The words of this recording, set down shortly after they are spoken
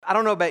I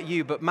don't know about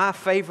you, but my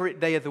favorite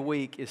day of the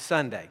week is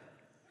Sunday.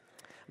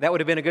 That would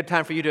have been a good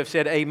time for you to have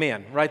said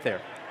amen right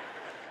there.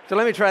 So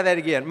let me try that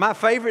again. My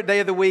favorite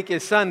day of the week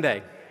is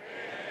Sunday.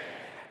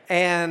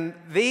 And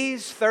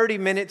these 30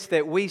 minutes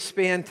that we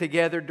spend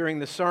together during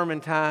the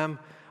sermon time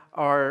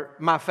are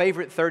my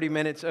favorite 30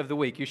 minutes of the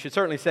week. You should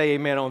certainly say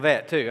amen on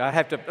that too. I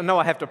have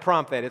to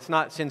prompt that. It's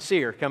not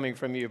sincere coming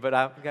from you, but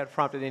I've got to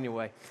prompt it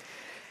anyway.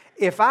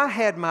 If I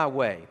had my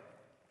way,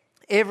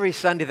 every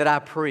Sunday that I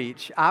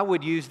preach, I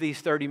would use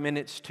these 30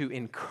 minutes to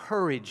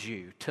encourage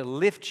you, to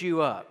lift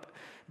you up.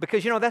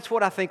 Because, that's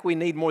what I think we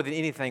need more than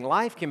anything.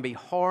 Life can be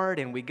hard,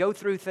 and we go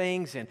through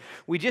things, and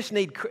we just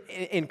need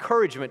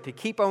encouragement to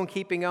keep on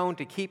keeping on,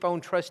 to keep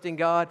on trusting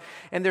God.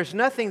 And there's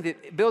nothing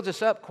that builds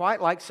us up quite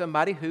like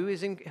somebody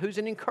who's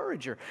an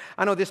encourager.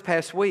 I know this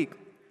past week,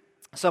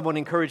 someone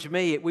encouraged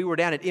me. We were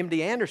down at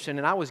MD Anderson,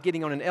 and I was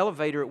getting on an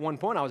elevator at one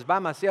point. I was by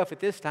myself at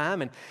this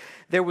time, and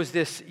there was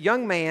this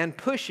young man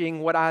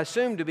pushing what I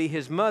assumed to be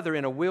his mother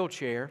in a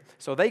wheelchair.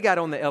 So they got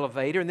on the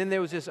elevator, and then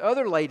there was this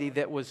other lady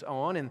that was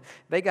on, and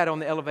they got on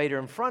the elevator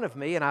in front of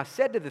me, and I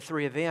said to the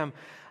three of them,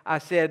 I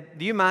said,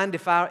 do you mind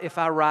if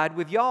I ride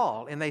with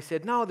y'all? And they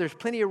said, no, there's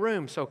plenty of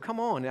room, so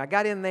come on. And I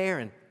got in there,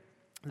 and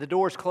the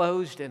doors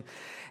closed,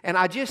 and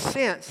I just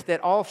sensed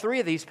that all three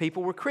of these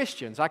people were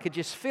Christians. I could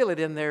just feel it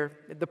in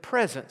the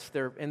presence,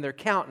 in their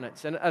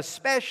countenance, and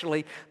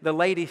especially the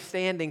lady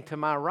standing to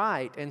my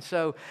right. And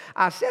so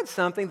I said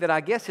something that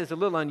I guess is a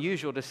little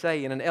unusual to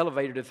say in an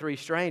elevator to three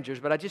strangers,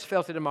 but I just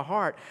felt it in my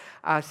heart.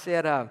 I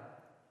said,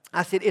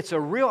 it's a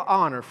real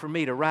honor for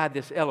me to ride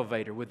this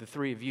elevator with the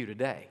three of you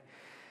today.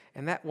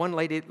 And that one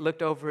lady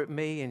looked over at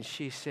me and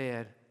she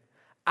said,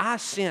 I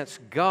sense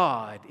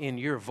God in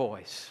your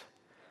voice.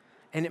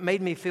 And it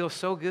made me feel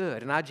so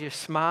good. And I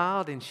just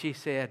smiled, and she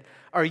said,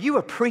 are you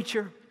a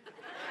preacher?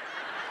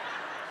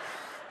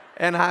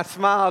 And I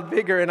smiled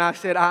bigger, and I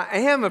said, I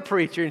am a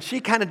preacher. And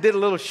she kind of did a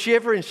little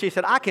shiver, and she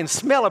said, I can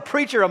smell a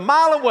preacher a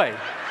mile away.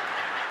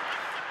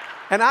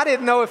 And I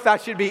didn't know if I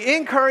should be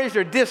encouraged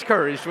or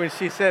discouraged when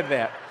she said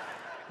that.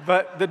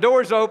 But the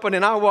doors opened,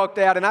 and I walked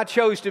out, and I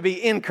chose to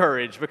be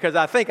encouraged because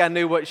I think I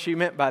knew what she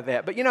meant by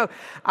that. But,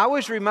 I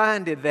was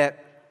reminded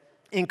that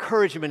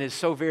encouragement is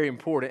so very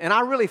important. And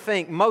I really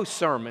think most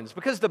sermons,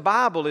 because the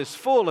Bible is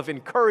full of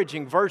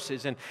encouraging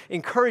verses and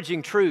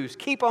encouraging truths.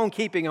 Keep on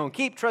keeping on.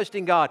 Keep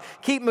trusting God.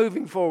 Keep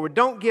moving forward.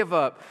 Don't give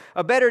up.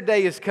 A better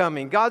day is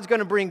coming. God's going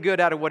to bring good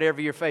out of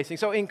whatever you're facing.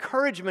 So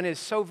encouragement is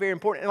so very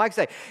important. And like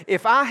I say,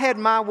 if I had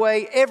my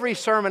way, every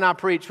sermon I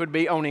preach would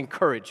be on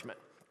encouragement.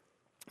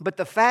 But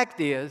the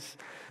fact is,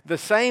 the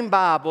same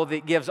Bible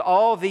that gives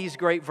all these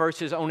great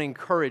verses on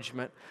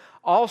encouragement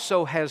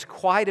also has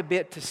quite a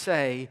bit to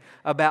say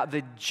about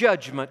the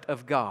judgment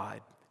of God.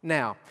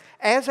 Now,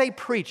 as a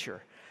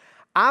preacher,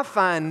 I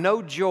find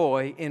no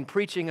joy in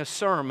preaching a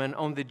sermon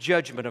on the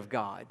judgment of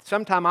God.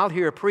 Sometimes I'll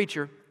hear a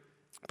preacher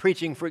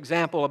preaching, for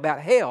example, about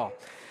hell.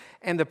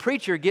 And the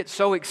preacher gets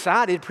so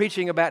excited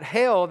preaching about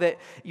hell that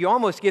you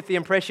almost get the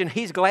impression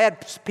he's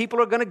glad people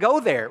are going to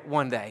go there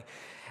one day.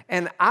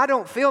 And I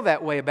don't feel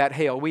that way about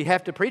hell. We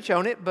have to preach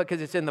on it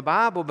because it's in the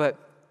Bible, but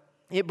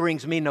it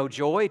brings me no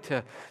joy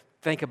to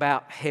think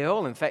about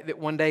hell, in fact, that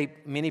one day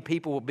many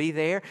people will be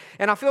there.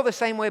 And I feel the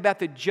same way about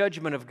the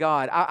judgment of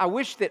God. I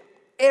wish that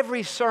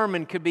every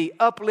sermon could be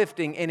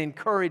uplifting and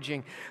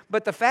encouraging.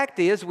 But the fact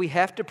is, we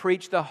have to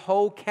preach the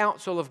whole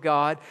counsel of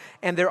God.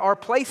 And there are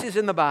places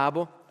in the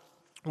Bible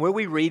where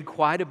we read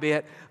quite a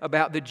bit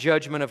about the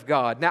judgment of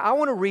God. Now, I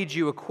want to read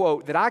you a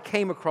quote that I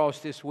came across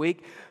this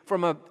week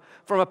from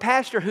a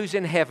pastor who's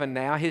in heaven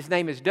now. His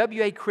name is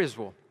W.A.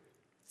 Criswell.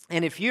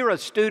 And if you're a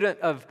student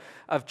of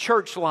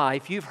church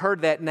life, you've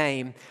heard that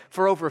name.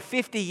 For over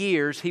 50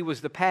 years, he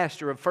was the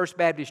pastor of First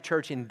Baptist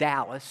Church in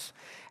Dallas.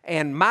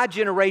 And my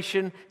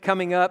generation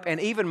coming up, and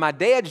even my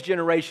dad's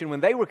generation when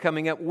they were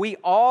coming up, we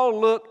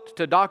all looked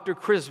to Dr.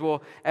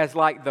 Criswell as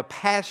like the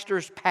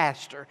pastor's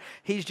pastor.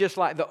 He's just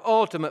like the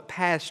ultimate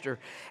pastor.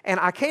 And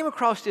I came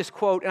across this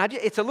quote, and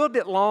it's a little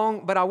bit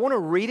long, but I want to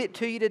read it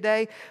to you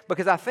today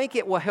because I think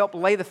it will help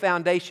lay the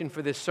foundation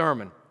for this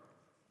sermon.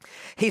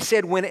 He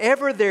said,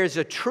 whenever there's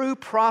a true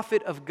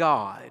prophet of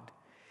God,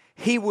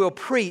 he will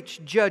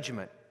preach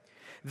judgment.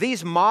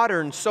 These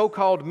modern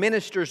so-called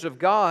ministers of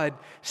God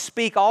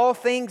speak all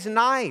things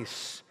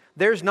nice.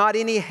 There's not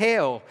any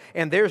hell,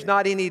 and there's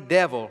not any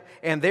devil,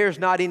 and there's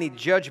not any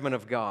judgment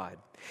of God.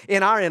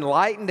 In our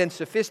enlightened and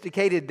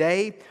sophisticated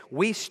day,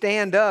 we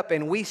stand up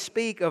and we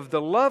speak of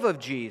the love of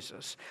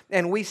Jesus,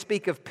 and we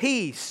speak of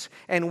peace,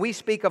 and we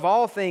speak of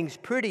all things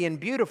pretty and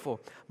beautiful.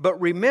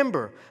 But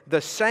remember,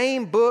 the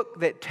same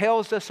book that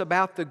tells us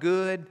about the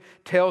good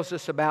tells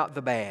us about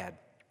the bad.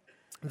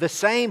 The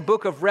same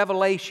book of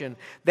Revelation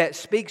that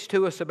speaks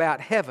to us about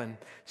heaven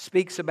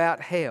speaks about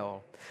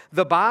hell.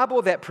 The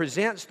Bible that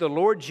presents the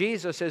Lord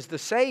Jesus as the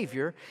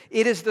Savior,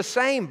 it is the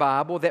same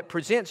Bible that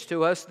presents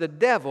to us the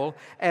devil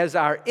as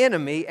our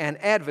enemy and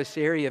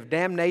adversary of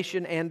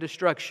damnation and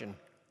destruction.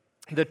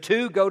 The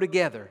two go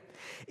together.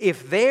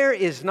 If there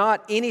is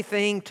not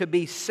anything to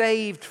be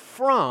saved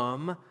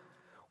from,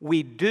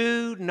 we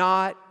do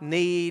not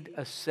need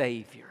a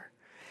Savior.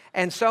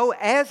 And so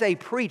as a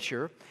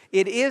preacher,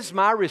 it is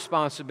my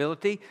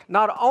responsibility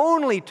not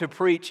only to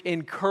preach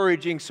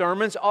encouraging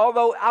sermons,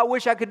 although I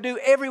wish I could do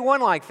every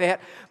one like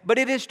that, but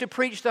it is to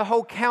preach the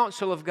whole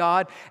counsel of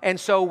God. And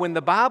so when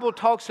the Bible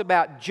talks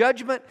about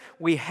judgment,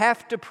 we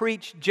have to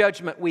preach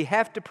judgment. We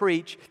have to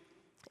preach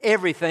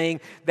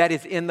everything that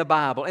is in the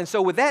Bible. And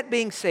so with that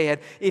being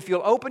said, if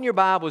you'll open your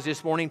Bibles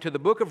this morning to the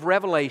book of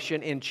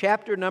Revelation in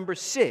chapter number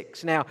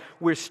 6. Now,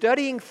 we're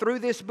studying through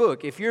this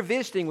book. If you're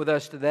visiting with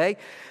us today,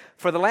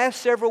 for the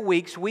last several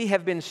weeks, we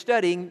have been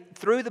studying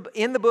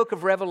in the book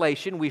of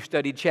Revelation. We've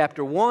studied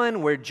chapter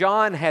 1, where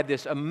John had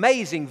this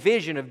amazing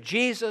vision of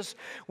Jesus.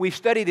 We've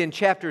studied in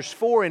chapters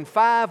 4 and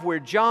 5, where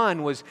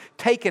John was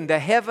taken to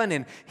heaven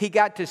and he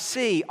got to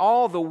see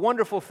all the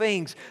wonderful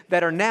things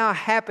that are now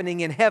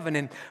happening in heaven.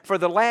 And for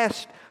the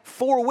last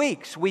 4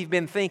 weeks, we've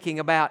been thinking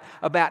about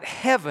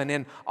heaven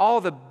and all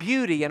the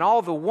beauty and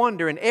all the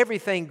wonder and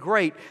everything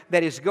great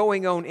that is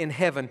going on in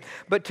heaven.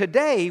 But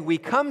today, we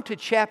come to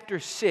chapter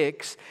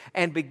 6,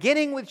 and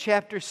beginning with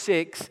chapter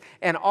 6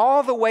 and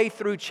all the way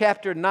through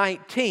chapter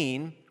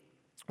 19,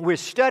 we're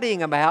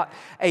studying about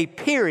a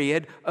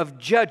period of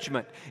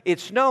judgment.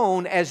 It's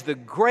known as the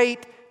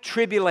Great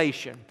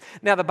Tribulation.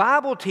 Now, the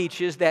Bible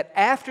teaches that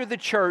after the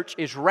church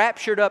is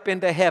raptured up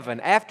into heaven,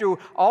 after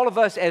all of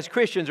us as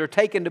Christians are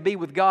taken to be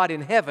with God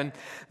in heaven,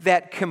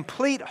 that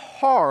complete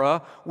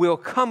horror will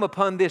come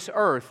upon this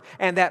earth,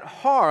 and that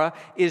horror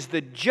is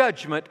the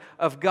judgment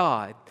of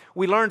God.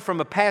 We learned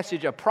from a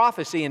passage, a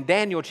prophecy in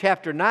Daniel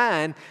chapter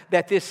 9,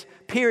 that this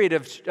period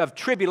of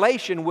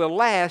tribulation will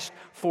last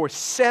for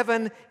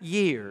 7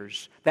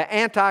 years. The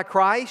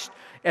Antichrist,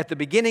 at the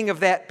beginning of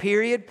that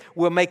period,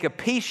 will make a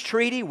peace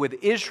treaty with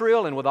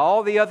Israel and with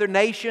all the other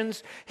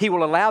nations. He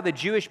will allow the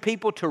Jewish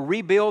people to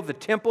rebuild the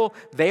temple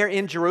there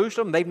in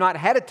Jerusalem. They've not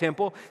had a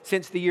temple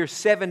since the year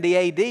 70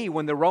 A.D.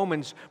 when the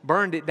Romans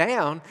burned it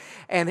down.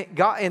 And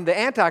the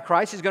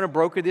Antichrist is going to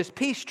broker this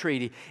peace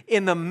treaty.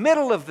 In the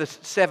middle of the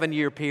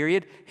 7-year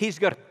period, he's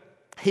going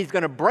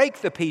to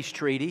break the peace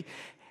treaty.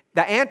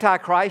 The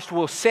Antichrist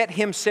will set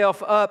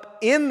himself up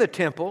in the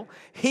temple.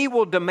 He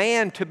will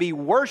demand to be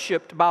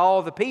worshiped by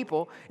all the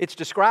people. It's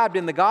described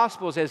in the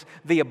Gospels as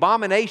the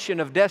abomination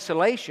of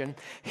desolation.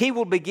 He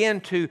will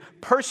begin to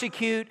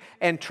persecute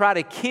and try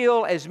to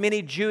kill as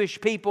many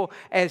Jewish people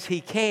as he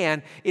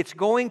can. It's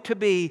going to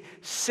be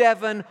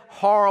 7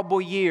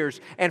 horrible years.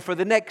 And for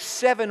the next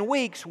 7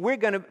 weeks,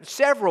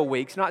 several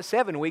weeks, not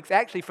 7 weeks,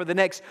 actually for the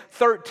next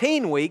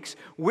 13 weeks,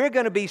 we're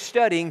going to be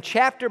studying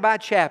chapter by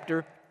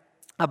chapter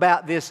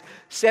about this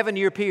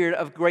 7-year period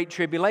of great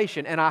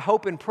tribulation. And I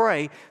hope and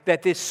pray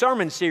that this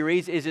sermon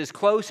series is as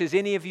close as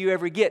any of you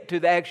ever get to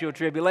the actual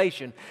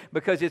tribulation,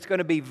 because it's going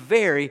to be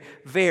very,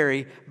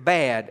 very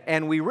bad.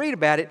 And we read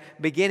about it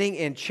beginning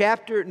in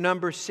chapter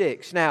number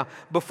 6. Now,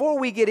 before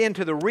we get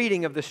into the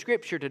reading of the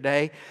scripture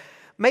today,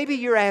 maybe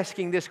you're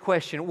asking this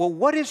question, well,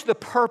 what is the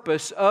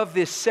purpose of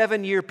this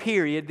 7-year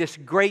period, this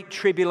great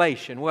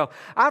tribulation? Well,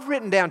 I've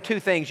written down 2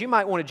 things. You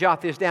might want to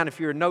jot this down if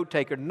you're a note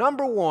taker.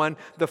 Number 1,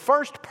 the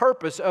first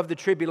purpose of the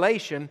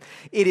tribulation,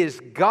 it is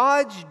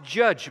God's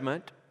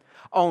judgment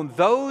on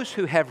those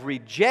who have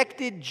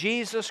rejected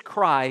Jesus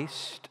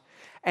Christ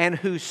and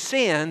whose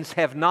sins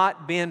have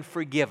not been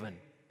forgiven.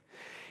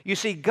 You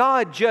see,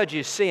 God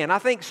judges sin. I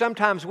think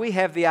sometimes we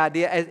have the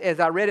idea, as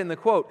I read in the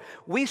quote,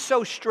 we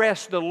so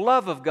stress the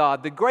love of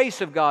God, the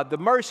grace of God, the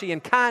mercy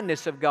and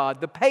kindness of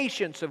God, the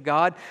patience of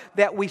God,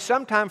 that we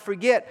sometimes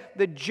forget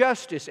the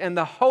justice and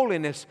the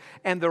holiness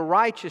and the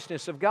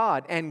righteousness of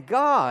God. And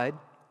God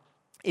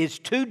is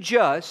too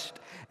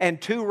just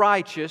and too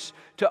righteous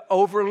to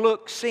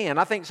overlook sin.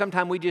 I think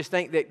sometimes we just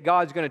think that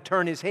God's going to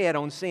turn His head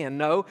on sin.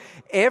 No,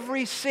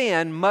 every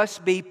sin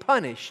must be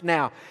punished.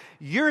 Now,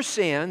 your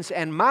sins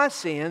and my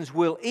sins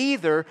will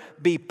either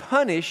be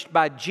punished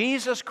by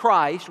Jesus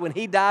Christ when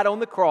He died on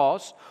the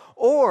cross,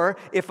 or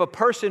if a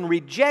person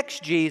rejects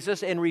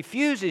Jesus and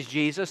refuses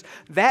Jesus,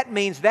 that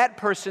means that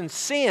person's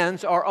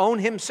sins are on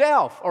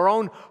himself or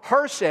on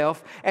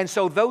herself, and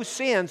so those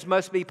sins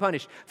must be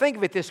punished. Think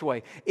of it this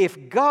way.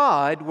 If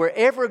God were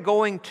ever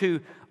going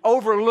to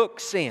overlook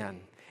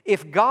sin,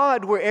 if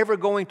God were ever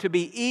going to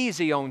be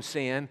easy on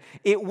sin,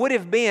 it would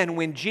have been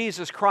when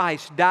Jesus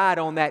Christ died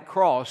on that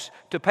cross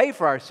to pay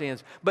for our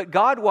sins. But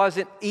God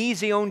wasn't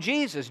easy on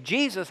Jesus.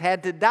 Jesus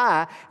had to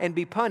die and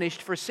be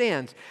punished for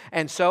sins.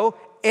 And so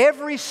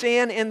every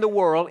sin in the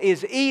world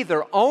is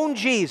either on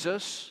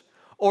Jesus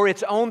or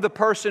it's on the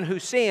person who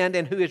sinned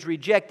and who has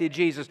rejected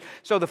Jesus.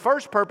 So the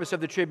first purpose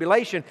of the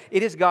tribulation,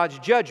 it is God's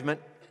judgment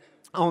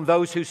on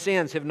those whose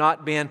sins have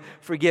not been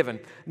forgiven.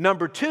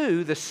 Number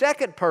 2, the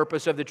second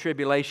purpose of the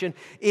tribulation,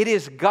 it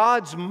is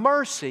God's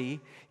mercy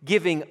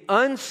giving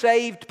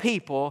unsaved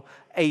people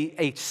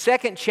a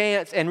second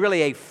chance and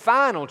really a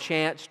final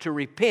chance to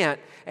repent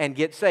and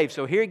get saved.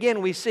 So here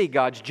again we see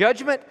God's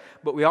judgment,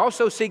 but we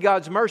also see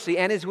God's mercy.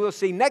 And as we'll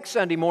see next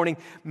Sunday morning,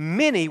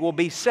 many will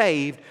be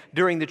saved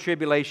during the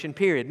tribulation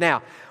period.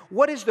 Now,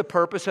 what is the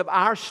purpose of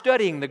our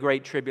studying the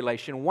Great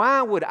Tribulation?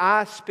 Why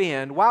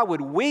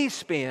would we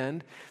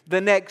spend the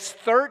next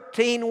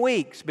 13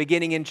 weeks,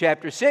 beginning in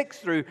chapter 6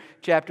 through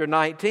chapter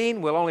 19?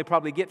 We'll only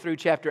probably get through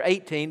chapter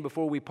 18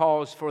 before we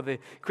pause for the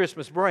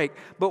Christmas break.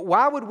 But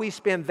why would we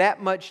spend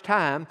that much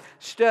time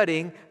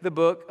studying the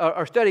book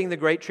or studying the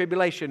Great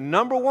Tribulation?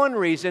 Number one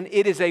reason,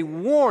 it is a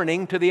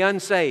warning to the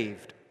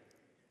unsaved.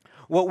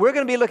 What we're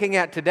going to be looking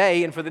at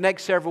today and for the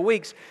next several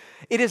weeks,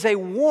 it is a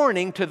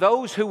warning to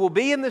those who will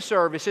be in the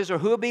services or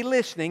who will be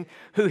listening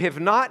who have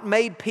not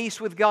made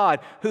peace with God,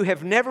 who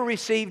have never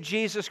received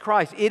Jesus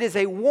Christ. It is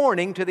a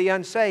warning to the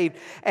unsaved.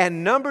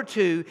 And number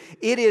two,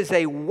 it is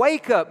a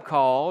wake-up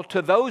call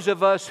to those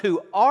of us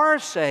who are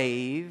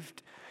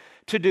saved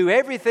to do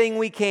everything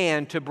we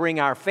can to bring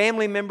our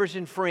family members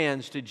and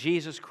friends to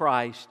Jesus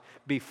Christ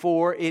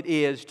before it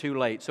is too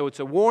late. So it's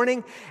a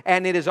warning,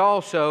 and it is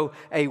also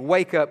a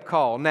wake-up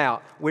call.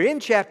 Now, we're in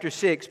chapter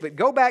 6, but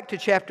go back to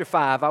chapter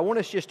 5. I want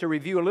us just to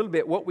review a little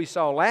bit what we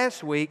saw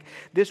last week.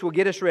 This will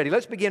get us ready.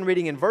 Let's begin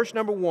reading in verse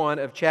number 1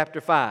 of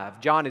chapter 5.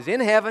 John is in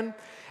heaven,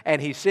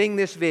 and he's seeing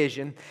this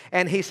vision,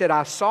 and he said,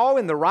 I saw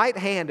in the right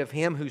hand of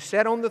him who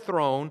sat on the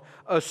throne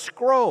a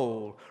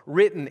scroll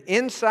written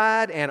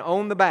inside and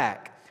on the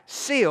back,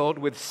 sealed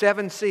with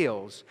 7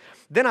 seals.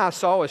 Then I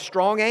saw a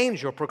strong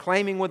angel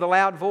proclaiming with a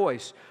loud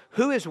voice,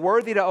 Who is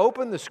worthy to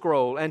open the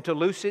scroll and to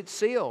loose its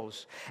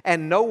seals?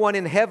 And no one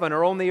in heaven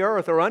or on the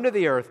earth or under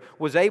the earth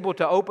was able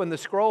to open the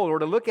scroll or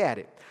to look at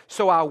it.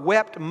 So I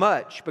wept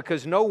much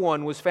because no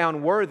one was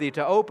found worthy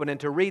to open and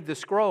to read the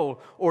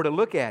scroll or to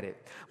look at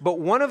it. But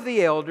one of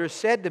the elders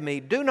said to me,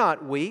 Do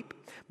not weep.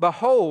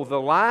 Behold,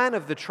 the Lion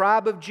of the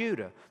tribe of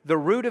Judah, the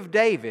Root of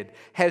David,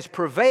 has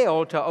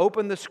prevailed to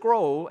open the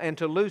scroll and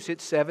to loose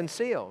its 7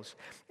 seals.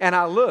 And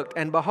I looked,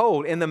 and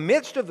behold, in the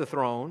midst of the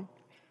throne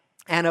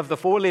and of the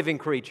 4 living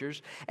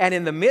creatures, and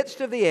in the midst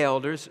of the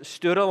elders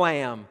stood a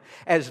lamb,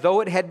 as though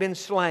it had been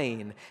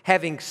slain,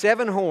 having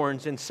 7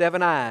 horns and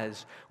 7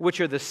 eyes, which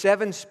are the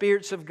 7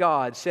 spirits of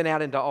God sent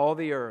out into all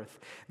the earth.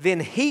 Then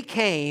he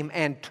came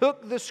and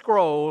took the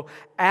scroll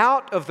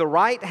out of the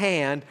right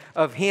hand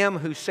of him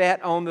who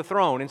sat on the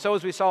throne. And so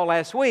as we saw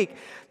last week,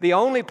 the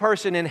only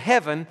person in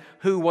heaven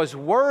who was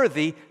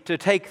worthy to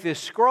take this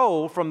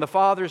scroll from the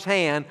Father's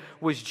hand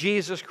was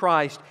Jesus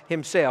Christ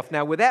himself.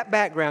 Now with that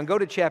background, go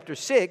to chapter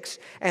 6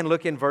 and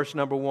look in verse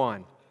number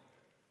 1.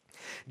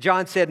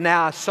 John said,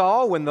 Now I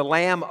saw when the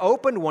Lamb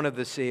opened one of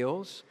the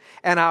seals,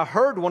 and I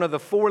heard one of the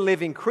 4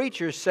 living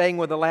creatures saying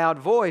with a loud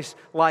voice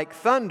like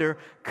thunder,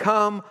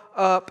 Come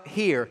up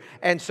here.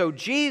 And so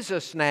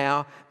Jesus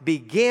now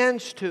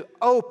begins to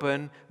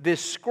open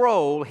this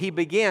scroll. He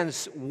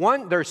begins,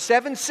 there's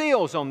 7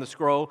 seals on the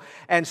scroll,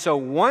 and so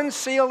 1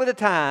 seal at a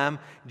time,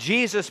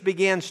 Jesus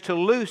begins to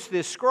loose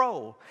this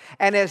scroll.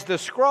 And as the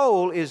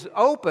scroll is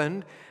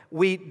opened,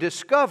 we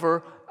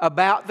discover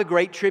about the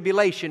Great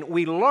Tribulation.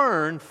 We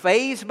learn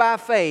phase by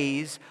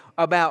phase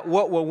about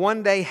what will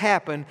one day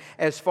happen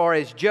as far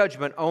as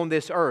judgment on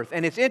this earth.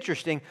 And it's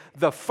interesting,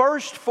 the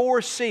first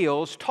 4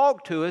 seals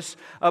talk to us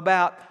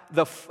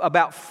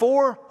about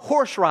 4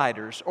 horse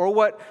riders, or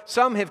what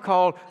some have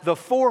called the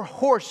 4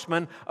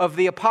 horsemen of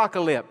the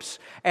apocalypse.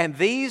 And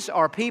these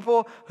are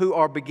people who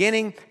are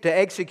beginning to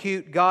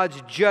execute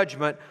God's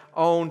judgment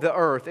on the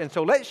earth. And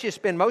so let's just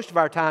spend most of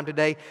our time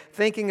today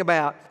thinking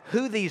about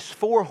who these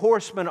 4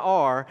 horsemen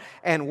are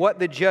and what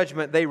the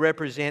judgment they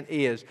represent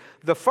is.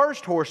 The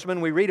first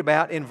horseman we read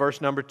about in verse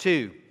number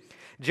 2.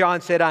 John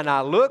said, And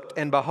I looked,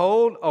 and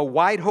behold, a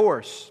white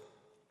horse.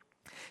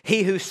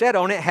 He who sat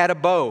on it had a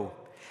bow,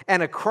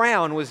 and a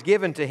crown was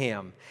given to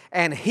him,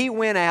 and he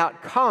went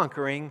out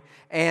conquering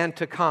and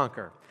to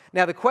conquer.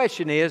 Now the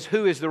question is,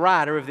 who is the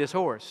rider of this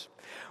horse?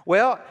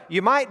 Well,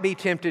 you might be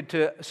tempted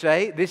to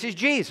say, this is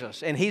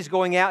Jesus, and he's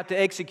going out to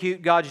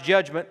execute God's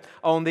judgment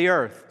on the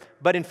earth.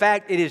 But in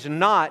fact, it is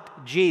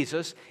not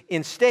Jesus.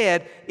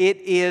 Instead, it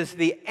is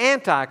the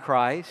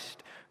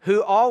Antichrist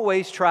who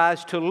always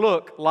tries to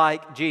look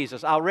like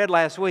Jesus. I read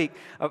last week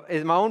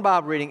in my own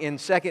Bible reading in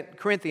 2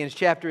 Corinthians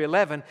chapter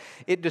 11,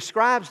 it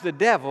describes the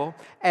devil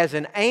as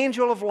an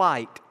angel of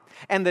light.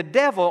 And the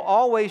devil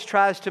always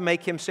tries to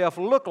make himself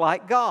look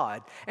like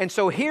God. And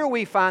so here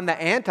we find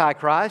the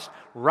Antichrist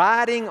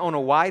riding on a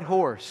white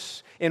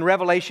horse. In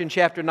Revelation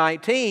chapter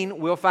 19,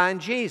 we'll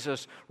find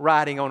Jesus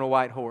riding on a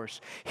white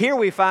horse. Here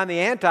we find the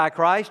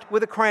Antichrist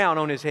with a crown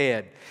on his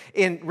head.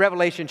 In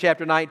Revelation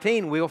chapter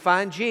 19, we'll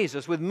find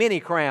Jesus with many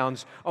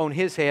crowns on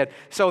his head.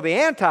 So the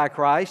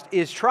Antichrist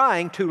is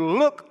trying to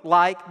look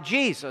like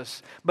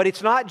Jesus, but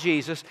it's not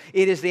Jesus,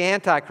 it is the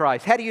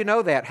Antichrist. How do you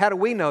know that? How do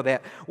we know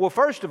that? Well,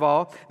 first of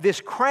all, this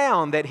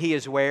crown that he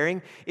is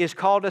wearing is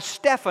called a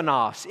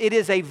Stephanos. It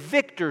is a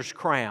victor's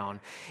crown.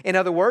 In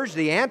other words,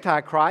 the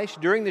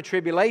Antichrist during the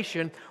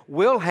tribulation tribulation,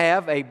 will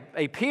have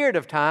a period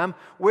of time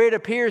where it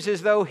appears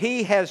as though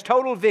He has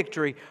total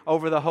victory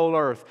over the whole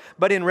earth.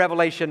 But in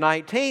Revelation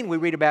 19, we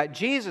read about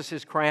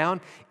Jesus'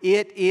 crown.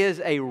 It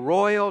is a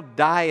royal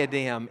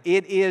diadem.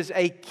 It is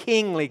a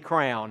kingly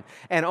crown,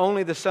 and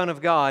only the Son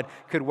of God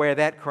could wear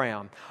that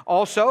crown.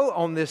 Also,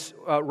 on this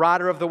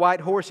rider of the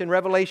white horse in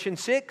Revelation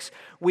 6,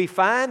 we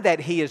find that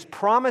He is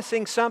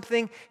promising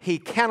something He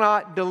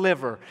cannot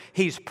deliver.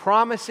 He's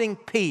promising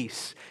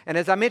peace. And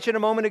as I mentioned a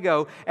moment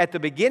ago, at the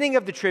beginning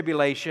of the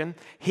tribulation,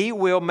 He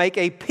will make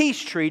a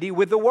peace treaty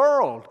with the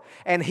world.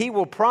 And He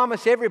will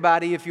promise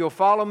everybody, if you'll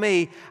follow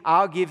me,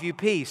 I'll give you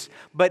peace.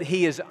 But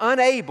He is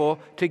unable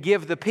to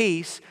give the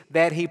peace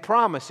that He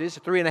promises.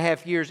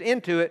 3.5 years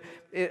into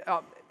it,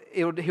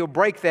 He'll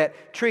break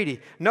that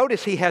treaty.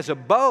 Notice He has a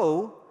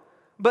bow,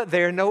 but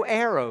there are no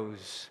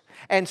arrows.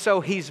 And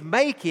so He's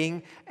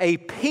making a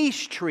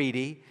peace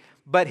treaty,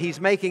 but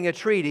He's making a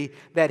treaty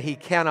that He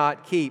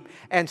cannot keep.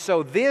 And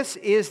so this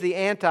is the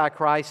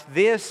Antichrist.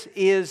 This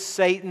is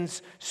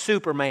Satan's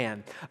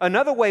Superman.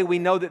 Another way we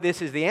know that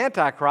this is the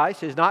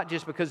Antichrist is not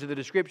just because of the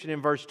description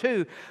in verse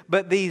 2,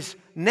 but these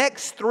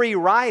next 3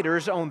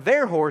 riders on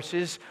their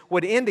horses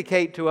would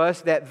indicate to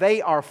us that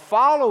they are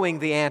following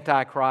the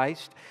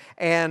Antichrist,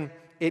 and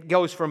it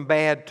goes from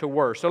bad to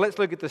worse. So let's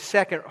look at the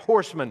second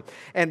horseman.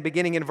 And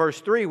beginning in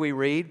verse 3, we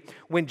read,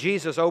 "When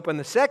Jesus opened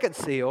the second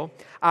seal,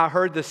 I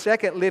heard the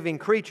second living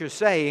creature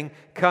saying,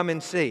 'Come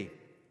and see.'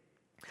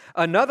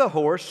 Another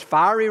horse,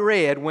 fiery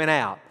red, went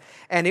out,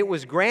 and it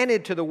was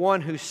granted to the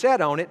one who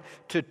sat on it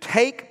to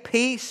take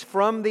peace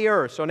from the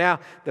earth." So now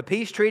the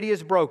peace treaty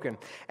is broken,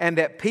 and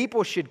that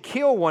people should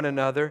kill one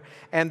another,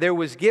 and there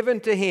was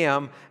given to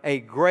him a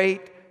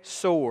great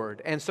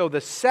sword. And so the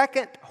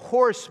second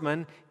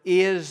horseman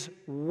is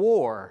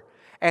war.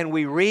 And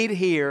we read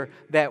here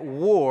that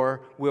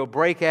war will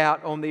break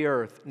out on the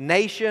earth.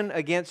 Nation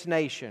against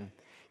nation,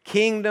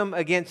 kingdom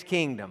against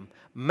kingdom,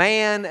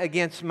 man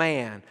against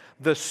man.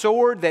 The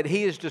sword that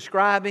he is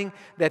describing,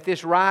 that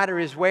this rider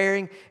is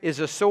wearing, is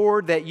a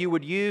sword that you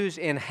would use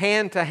in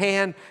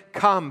hand-to-hand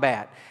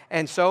combat.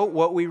 And so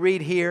what we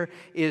read here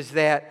is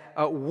that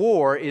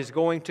war is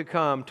going to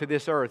come to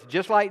this earth.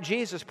 Just like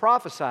Jesus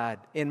prophesied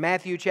in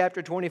Matthew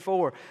chapter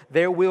 24,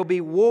 there will be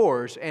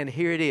wars, and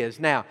here it is.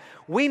 Now,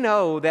 we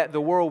know that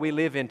the world we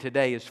live in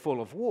today is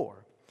full of war.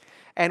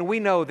 And we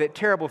know that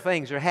terrible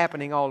things are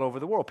happening all over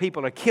the world.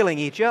 People are killing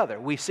each other.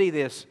 We see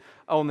this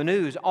on the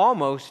news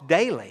almost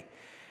daily.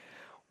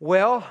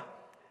 Well,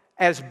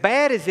 as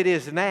bad as it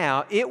is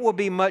now, it will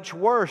be much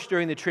worse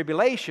during the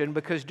tribulation,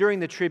 because during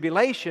the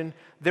tribulation,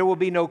 there will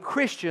be no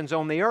Christians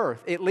on the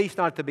earth, at least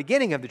not at the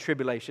beginning of the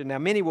tribulation. Now,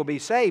 many will be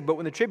saved, but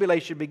when the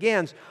tribulation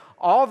begins,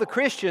 all the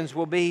Christians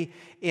will be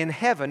in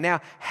heaven. Now,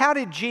 how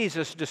did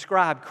Jesus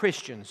describe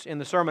Christians in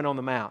the Sermon on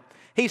the Mount?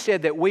 He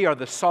said that we are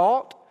the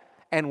salt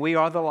and we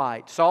are the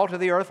light. Salt of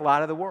the earth,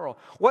 light of the world.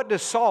 What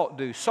does salt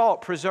do?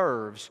 Salt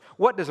preserves.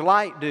 What does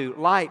light do?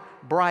 Light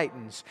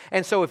brightens.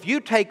 And so if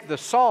you take the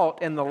salt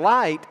and the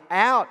light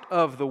out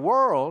of the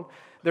world,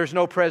 there's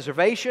no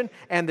preservation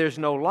and there's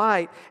no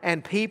light,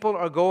 and people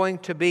are going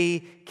to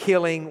be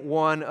killing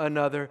one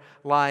another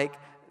like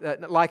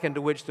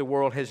unto which the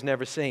world has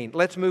never seen.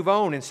 Let's move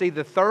on and see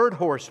the third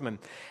horseman.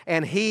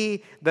 And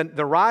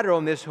the rider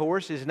on this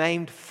horse is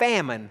named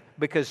Famine,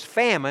 because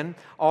famine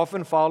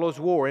often follows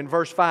war. In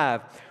verse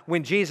 5,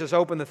 when Jesus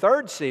opened the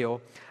third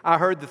seal, I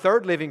heard the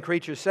third living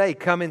creature say,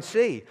 "Come and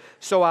see."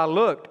 So I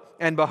looked,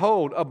 and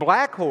behold, a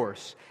black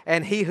horse,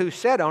 and he who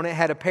sat on it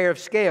had a pair of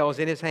scales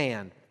in his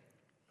hand.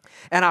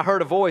 And I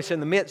heard a voice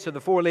in the midst of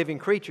the 4 living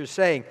creatures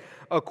saying,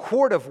 "A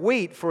quart of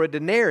wheat for a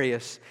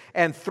denarius,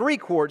 and 3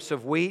 quarts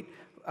of wheat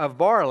of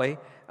barley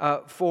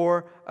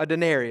for a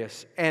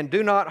denarius, and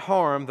do not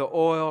harm the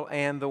oil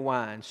and the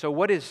wine." So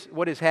what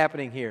is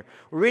happening here?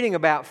 We're reading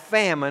about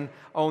famine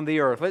on the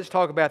earth. Let's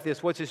talk about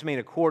this. What's this mean?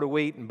 A quart of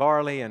wheat and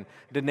barley and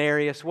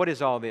denarius. What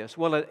is all this?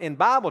 Well, in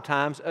Bible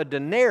times, a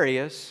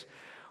denarius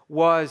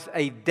was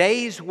a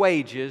day's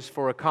wages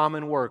for a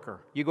common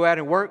worker. You go out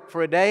and work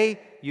for a day,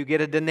 you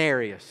get a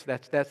denarius.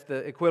 That's the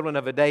equivalent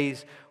of a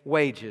day's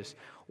wages.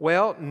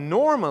 Well,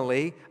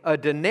 normally a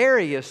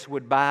denarius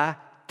would buy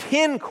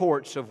 10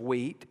 quarts of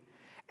wheat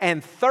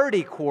and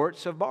 30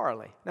 quarts of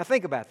barley. Now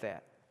think about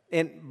that.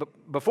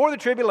 Before the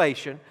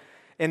tribulation,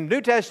 in New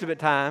Testament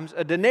times,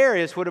 a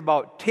denarius would have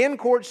bought 10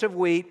 quarts of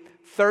wheat,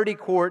 30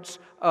 quarts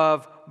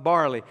of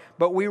barley.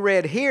 But we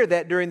read here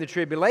that during the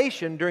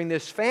tribulation, during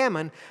this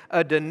famine,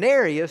 a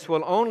denarius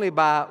will only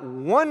buy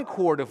 1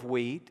 quart of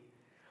wheat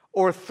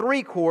or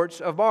 3 quarts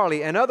of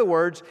barley. In other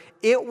words,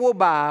 it will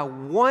buy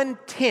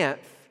 1/10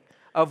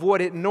 of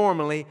what it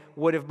normally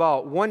would have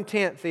bought,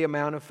 1/10 the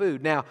amount of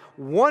food. Now,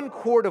 1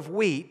 quart of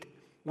wheat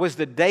was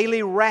the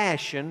daily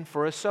ration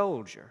for a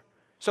soldier.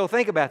 So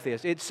think about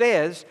this. It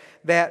says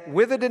that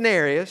with a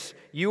denarius,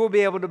 you will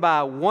be able to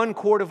buy 1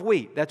 quart of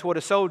wheat. That's what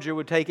a soldier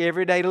would take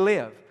every day to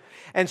live.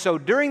 And so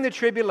during the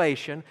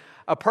tribulation,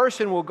 a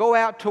person will go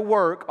out to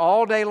work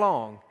all day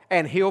long,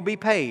 and he'll be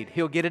paid.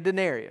 He'll get a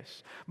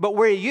denarius. But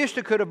where he used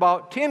to could have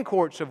bought 10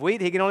 quarts of wheat,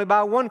 he can only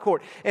buy 1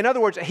 quart. In other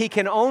words, he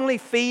can only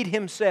feed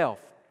himself.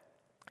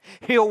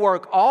 He'll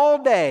work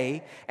all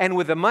day, and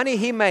with the money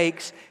he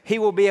makes, he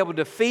will be able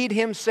to feed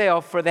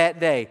himself for that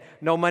day.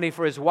 No money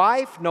for his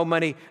wife, no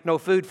money, no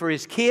food for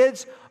his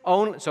kids.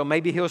 So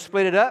maybe he'll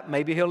split it up,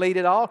 maybe he'll eat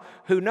it all,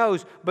 who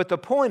knows. But the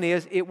point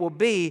is, it will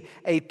be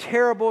a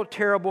terrible,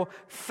 terrible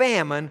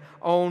famine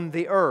on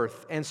the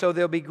earth. And so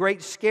there'll be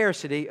great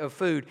scarcity of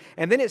food.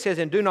 And then it says,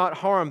 and do not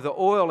harm the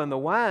oil and the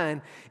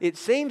wine. It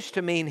seems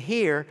to mean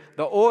here,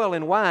 the oil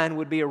and wine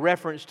would be a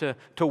reference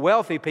to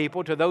wealthy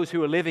people, to those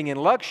who are living in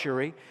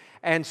luxury.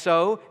 And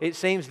so it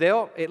seems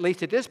they'll, at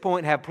least at this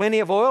point, have plenty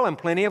of oil and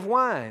plenty of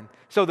wine.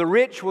 So the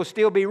rich will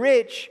still be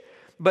rich,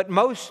 but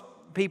most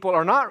people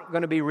are not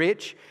going to be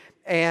rich,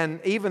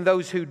 and even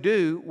those who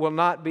do will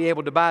not be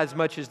able to buy as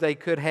much as they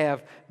could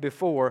have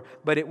before,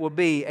 but it will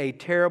be a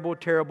terrible,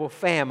 terrible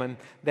famine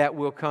that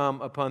will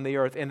come upon the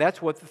earth. And that's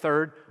what the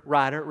third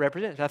rider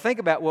represents. Now think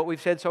about what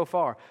we've said so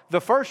far. The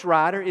first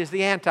rider is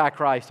the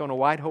Antichrist on a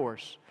white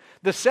horse.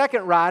 The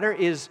second rider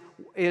is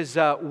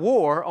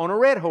war on a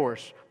red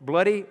horse,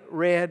 bloody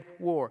red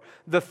war.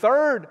 The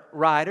third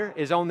rider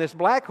is on this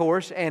black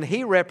horse, and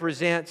he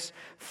represents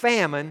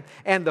famine.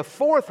 And the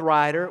fourth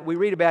rider, we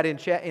read about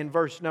in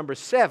verse number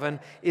 7,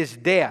 is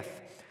death.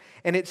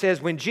 And it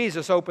says, when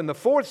Jesus opened the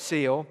fourth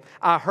seal,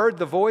 I heard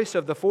the voice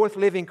of the fourth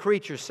living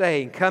creature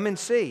saying, come and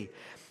see.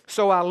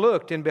 So I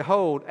looked, and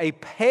behold, a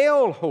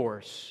pale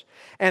horse,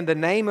 and the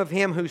name of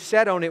him who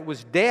sat on it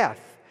was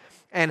Death.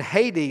 And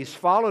Hades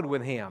followed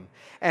with him,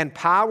 and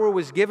power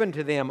was given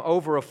to them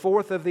over a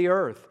fourth of the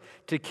earth,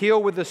 to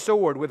kill with the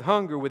sword, with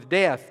hunger, with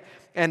death,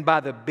 and by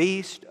the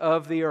beast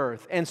of the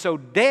earth. And so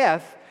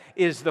death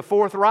is the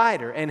fourth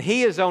rider, and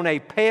he is on a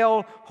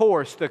pale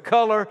horse, the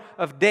color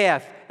of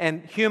death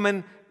and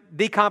human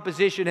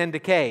decomposition and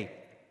decay.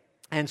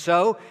 And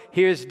so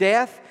here's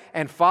death,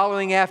 and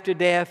following after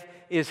death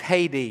is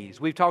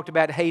Hades. We've talked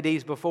about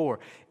Hades before.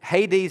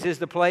 Hades is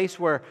the place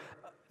where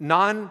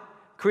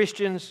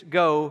Christians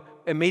go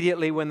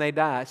immediately when they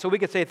die. So we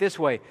could say it this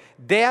way: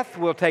 death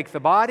will take the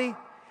body,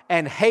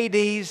 and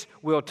Hades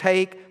will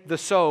take the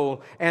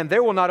soul. And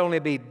there will not only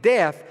be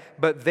death,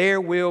 but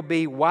there will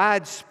be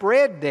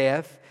widespread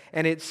death.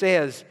 And it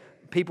says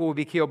people will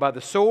be killed by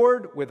the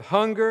sword, with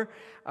hunger,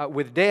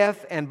 with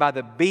death, and by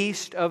the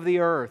beast of the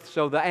earth.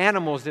 So the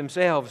animals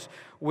themselves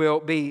will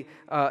be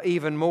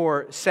even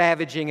more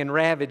savaging and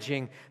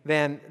ravaging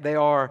than they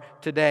are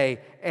today.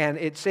 And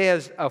it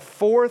says a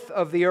fourth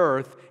of the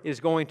earth is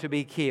going to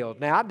be killed.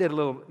 Now, I did a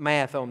little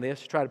math on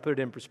this to try to put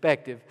it in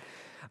perspective.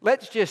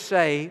 Let's just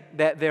say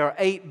that there are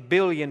 8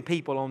 billion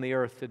people on the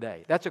earth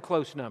today. That's a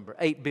close number,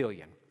 8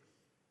 billion.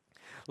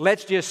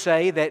 Let's just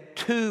say that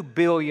 2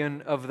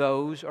 billion of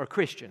those are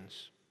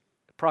Christians,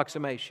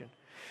 approximation.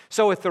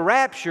 So at the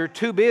rapture,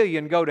 2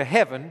 billion go to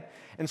heaven,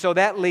 and so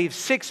that leaves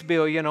 6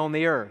 billion on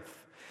the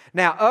earth.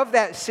 Now, of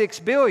that 6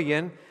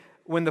 billion,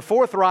 when the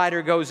fourth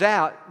rider goes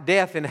out,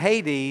 death and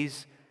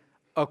Hades,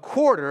 a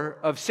quarter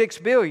of 6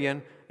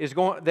 billion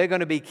they're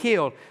going to be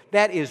killed.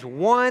 That is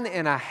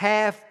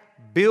 1.5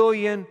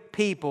 billion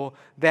people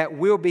that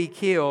will be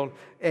killed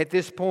at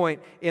this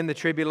point in the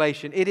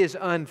tribulation. It is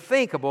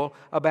unthinkable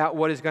about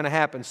what is going to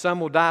happen. Some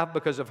will die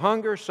because of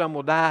hunger. Some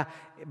will die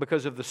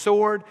because of the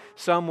sword.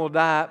 Some will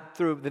die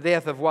through the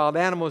death of wild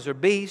animals or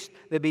beasts.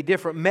 There'll be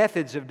different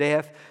methods of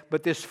death.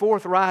 But this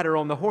fourth rider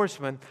on the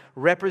horseman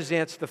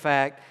represents the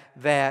fact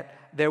that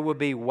there will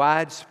be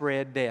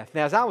widespread death.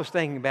 Now, as I was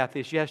thinking about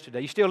this yesterday,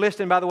 you still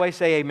listening, by the way?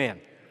 Say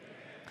amen.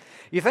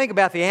 You think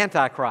about the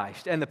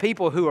Antichrist and the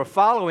people who are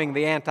following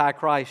the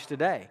Antichrist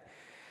today.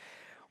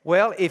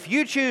 Well, if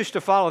you choose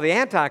to follow the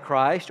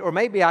Antichrist, or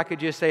maybe I could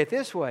just say it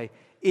this way,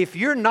 if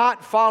you're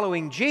not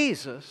following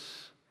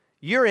Jesus,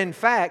 you're in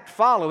fact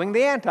following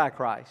the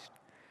Antichrist.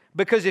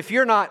 Because if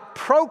you're not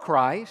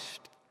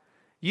pro-Christ,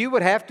 you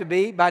would have to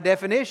be, by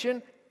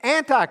definition,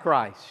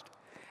 Antichrist.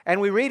 And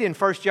we read in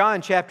 1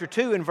 John chapter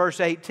 2 and verse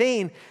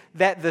 18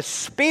 that the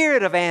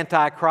spirit of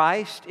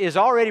Antichrist is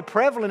already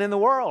prevalent in the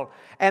world.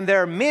 And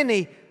there are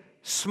many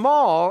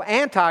small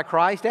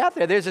Antichrist out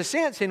there. There's a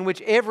sense in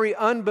which every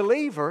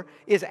unbeliever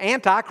is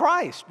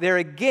Antichrist. They're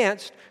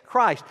against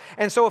Christ.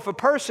 And so if a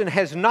person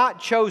has not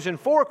chosen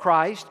for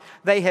Christ,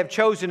 they have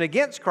chosen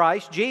against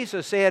Christ.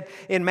 Jesus said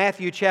in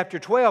Matthew chapter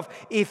 12,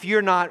 if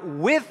you're not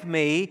with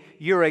me,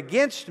 you're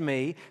against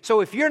me.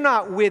 So if you're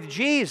not with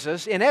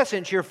Jesus, in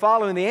essence, you're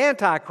following the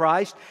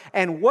Antichrist.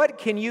 And what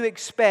can you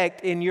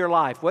expect in your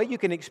life? Well, you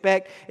can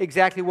expect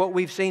exactly what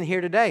we've seen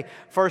here today.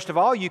 First of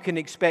all, you can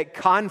expect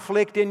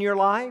conflict in your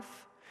life.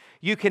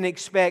 You can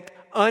expect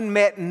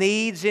unmet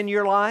needs in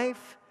your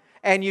life.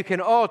 And you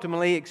can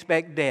ultimately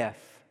expect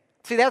death.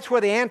 See, that's where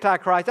the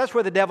Antichrist, that's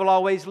where the devil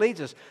always leads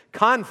us.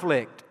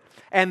 Conflict,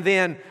 and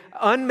then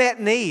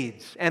unmet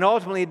needs, and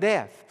ultimately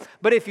death.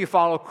 But if you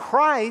follow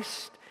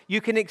Christ,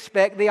 you can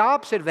expect the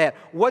opposite of that.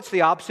 What's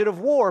the opposite of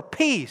war?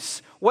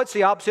 Peace. What's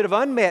the opposite of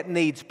unmet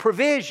needs?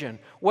 Provision.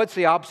 What's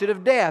the opposite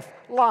of death?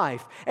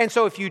 Life. And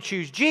so if you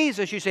choose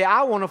Jesus, you say,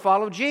 I want to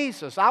follow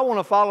Jesus. I want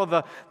to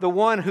follow the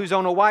one who's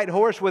on a white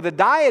horse with a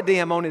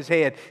diadem on his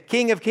head,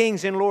 King of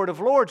Kings and Lord of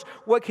Lords.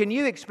 What can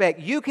you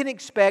expect? You can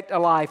expect a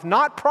life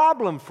not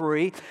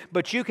problem-free,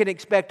 but you can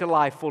expect a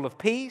life full of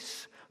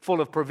peace,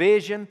 full of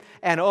provision,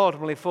 and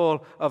ultimately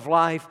full of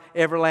life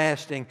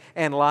everlasting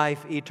and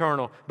life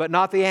eternal. But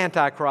not the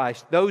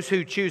Antichrist. Those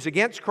who choose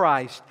against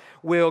Christ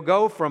will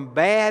go from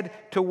bad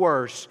to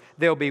worse.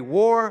 There'll be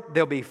war,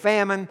 there'll be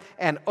famine,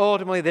 and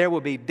ultimately there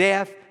will be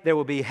death, there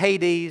will be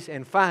Hades,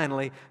 and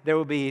finally there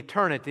will be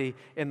eternity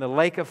in the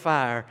lake of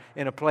fire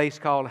in a place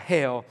called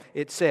hell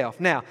itself.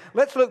 Now,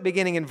 let's look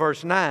beginning in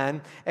verse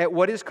 9 at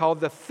what is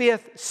called the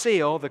fifth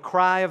seal, the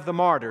cry of the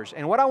martyrs.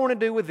 And what I want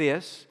to do with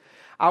this,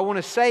 I want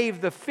to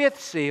save the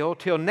fifth seal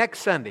till next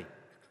Sunday.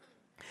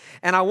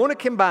 And I want to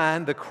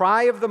combine the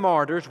cry of the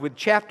martyrs with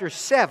chapter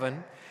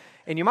 7.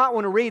 And you might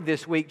want to read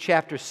this week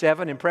chapter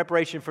 7 in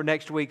preparation for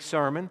next week's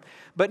sermon.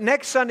 But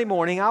next Sunday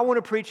morning, I want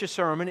to preach a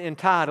sermon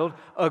entitled,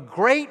 A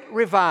Great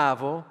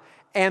Revival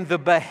and the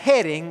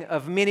Beheading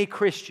of Many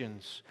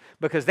Christians.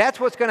 Because that's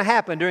what's going to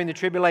happen during the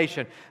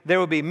tribulation. There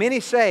will be many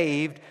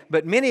saved,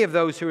 but many of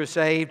those who are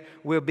saved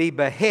will be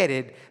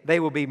beheaded. They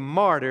will be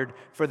martyred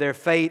for their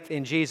faith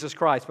in Jesus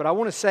Christ. But I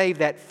want to save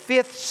that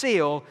fifth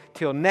seal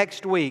till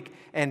next week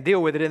and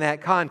deal with it in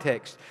that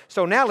context.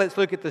 So now let's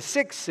look at the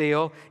sixth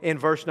seal in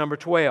verse number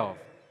 12.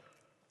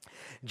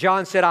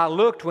 John said, I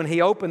looked when he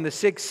opened the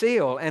sixth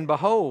seal, and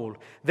behold,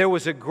 there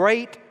was a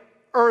great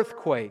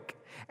earthquake,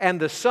 and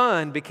the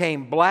sun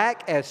became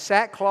black as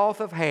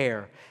sackcloth of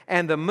hair,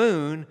 and the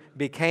moon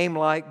became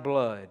like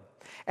blood.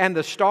 And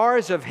the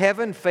stars of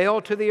heaven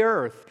fell to the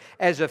earth,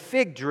 as a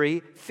fig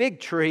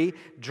tree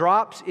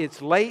drops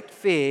its late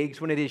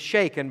figs when it is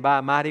shaken by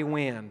a mighty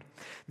wind.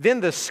 Then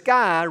the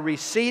sky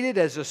receded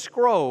as a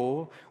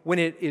scroll when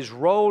it is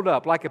rolled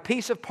up, like a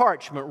piece of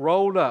parchment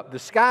rolled up. The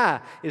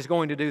sky is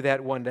going to do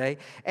that one day.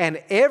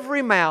 And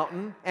every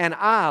mountain and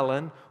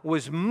island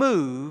was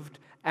moved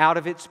out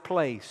of its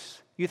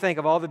place. You think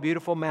of all the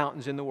beautiful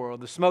mountains in the world,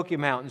 the Smoky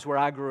Mountains where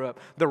I grew up,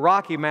 the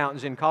Rocky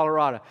Mountains in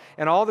Colorado,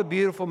 and all the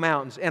beautiful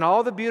mountains, and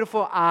all the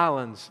beautiful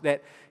islands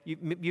that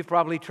you've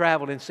probably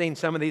traveled and seen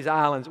some of these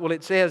islands. Well,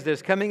 it says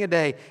there's coming a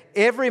day,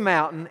 every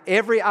mountain,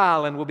 every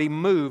island will be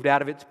moved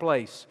out of its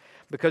place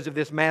because of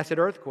this massive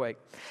earthquake.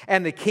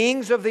 And the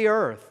kings of the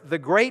earth, the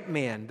great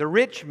men, the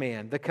rich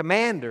men, the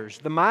commanders,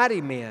 the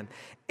mighty men,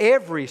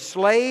 every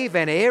slave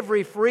and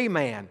every free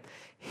man,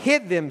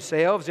 hid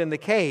themselves in the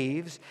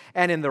caves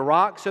and in the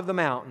rocks of the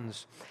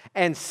mountains,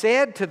 and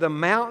said to the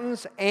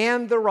mountains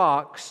and the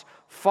rocks,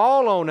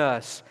 fall on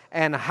us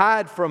and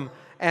hide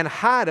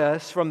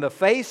us from the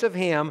face of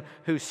him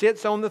who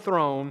sits on the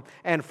throne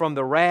and from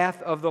the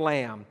wrath of the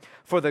Lamb.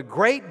 For the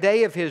great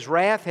day of his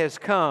wrath has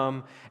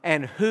come,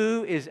 and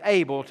who is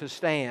able to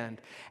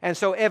stand? And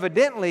so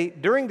evidently,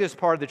 during this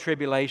part of the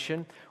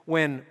tribulation,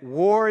 when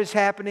war is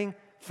happening,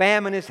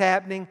 famine is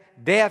happening,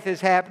 death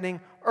is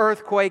happening,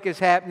 earthquake is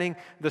happening,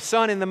 the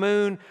sun and the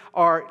moon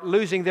are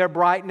losing their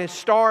brightness,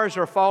 stars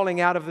are falling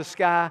out of the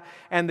sky,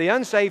 and the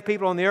unsaved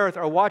people on the earth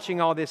are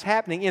watching all this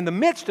happening. In the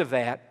midst of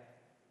that,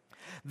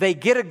 they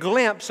get a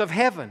glimpse of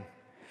heaven.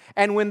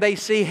 And when they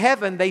see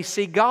heaven, they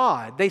see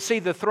God. They see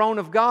the throne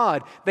of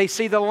God. They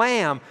see the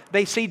Lamb.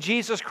 They see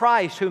Jesus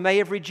Christ, whom they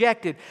have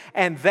rejected.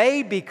 And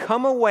they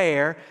become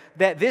aware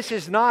that this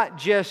is not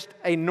just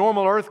a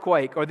normal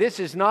earthquake, or this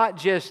is not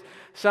just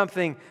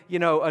something,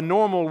 a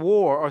normal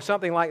war or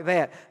something like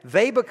that.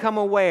 They become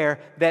aware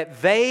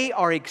that they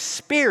are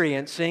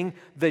experiencing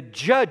the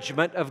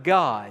judgment of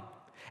God.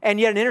 And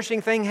yet an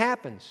interesting thing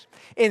happens.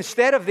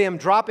 Instead of them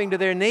dropping to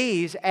their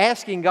knees,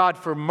 asking God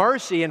for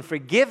mercy and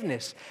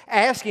forgiveness,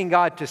 asking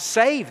God to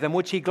save them,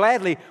 which He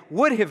gladly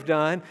would have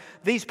done,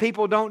 these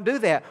people don't do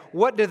that.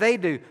 What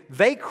do?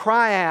 They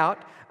cry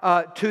out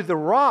to the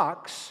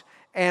rocks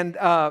and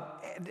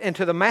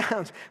to the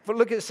mountains. But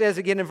look, it says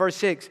again in verse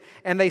 6,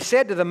 and they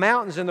said to the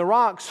mountains and the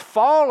rocks,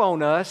 fall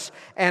on us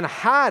and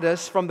hide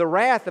us from the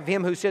wrath of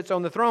him who sits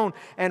on the throne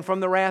and from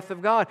the wrath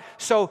of God.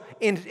 So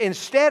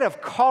instead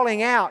of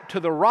calling out to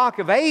the rock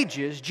of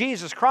ages,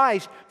 Jesus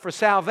Christ, for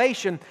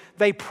salvation,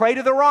 they pray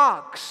to the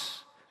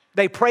rocks.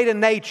 They pray to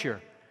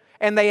nature.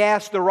 And they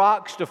ask the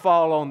rocks to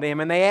fall on them,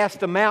 and they ask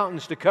the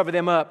mountains to cover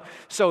them up,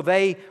 so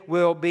they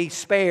will be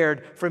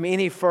spared from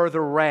any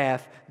further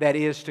wrath that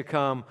is to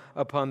come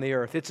upon the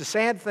earth. It's a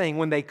sad thing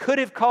when they could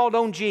have called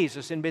on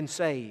Jesus and been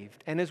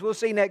saved. And as we'll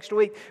see next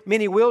week,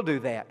 many will do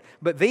that.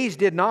 But these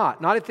did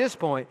not at this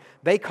point.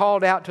 They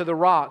called out to the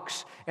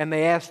rocks, and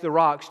they asked the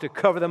rocks to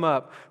cover them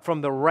up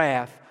from the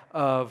wrath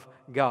of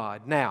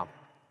God. Now,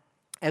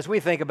 as we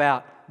think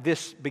about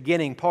this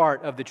beginning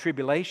part of the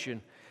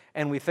tribulation,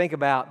 and we think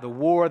about the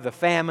war, the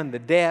famine, the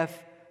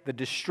death, the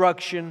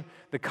destruction,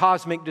 the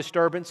cosmic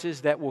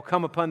disturbances that will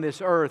come upon this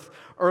earth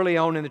early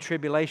on in the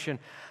tribulation,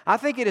 I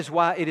think it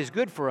is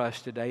good for us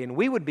today, and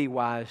we would be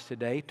wise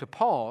today, to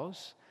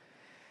pause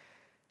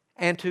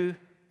and to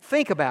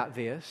think about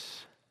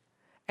this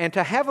and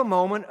to have a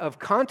moment of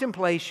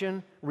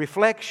contemplation,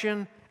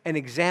 reflection, and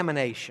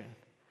examination.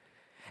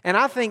 And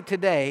I think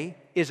today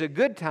is a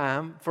good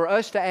time for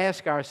us to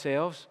ask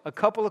ourselves a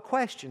couple of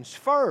questions.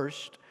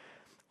 First,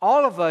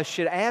 all of us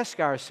should ask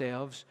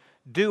ourselves,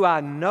 do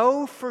I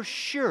know for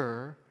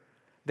sure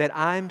that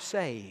I'm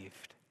saved?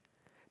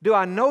 Do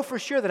I know for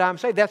sure that I'm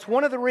saved? That's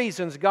one of the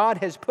reasons God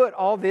has put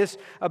all this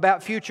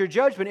about future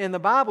judgment in the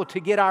Bible, to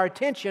get our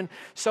attention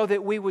so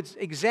that we would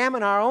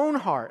examine our own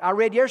heart. I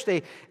read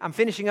yesterday, I'm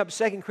finishing up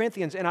 2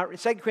 Corinthians, and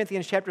 2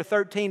 Corinthians chapter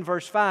 13,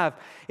 verse 5,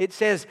 it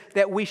says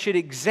that we should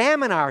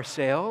examine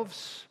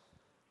ourselves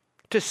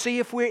to see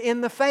if we're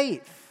in the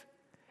faith.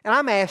 And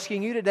I'm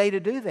asking you today to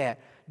do that.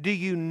 Do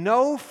you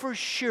know for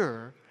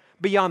sure,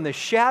 beyond the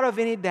shadow of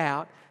any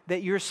doubt,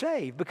 that you're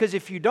saved? Because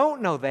if you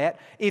don't know that,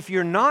 if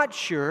you're not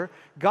sure,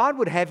 God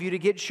would have you to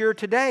get sure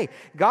today.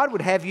 God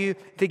would have you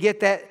to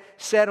get that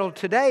settled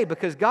today,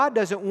 because God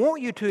doesn't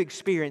want you to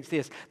experience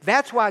this.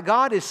 That's why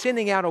God is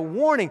sending out a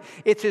warning.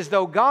 It's as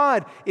though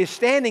God is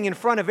standing in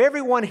front of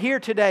everyone here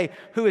today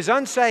who is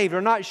unsaved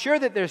or not sure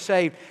that they're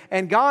saved,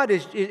 and God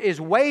is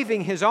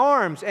waving His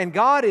arms, and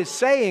God is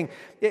saying,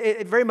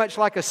 very much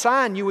like a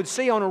sign you would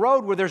see on a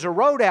road where there's a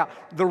road out.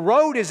 The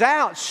road is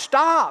out.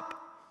 Stop.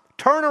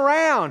 Turn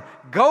around.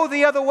 Go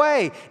the other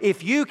way.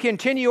 If you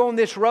continue on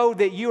this road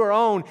that you are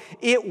on,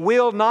 it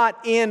will not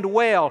end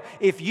well.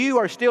 If you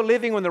are still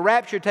living when the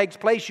rapture takes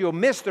place, you'll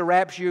miss the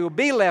rapture. You'll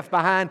be left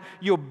behind.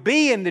 You'll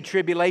be in the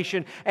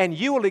tribulation, and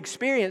you will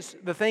experience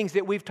the things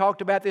that we've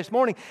talked about this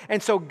morning.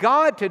 And so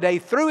God today,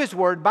 through His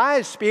Word, by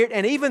His Spirit,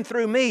 and even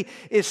through me,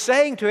 is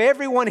saying to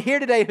everyone here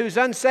today who's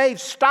unsaved,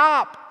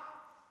 stop.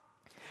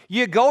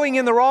 You're going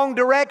in the wrong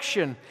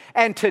direction.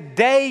 And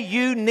today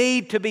you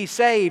need to be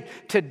saved.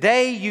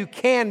 Today you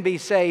can be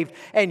saved.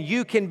 And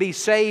you can be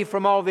saved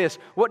from all this.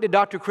 What did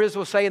Dr.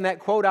 Criswell say in that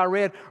quote I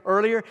read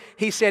earlier?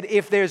 He said,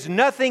 if there's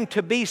nothing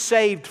to be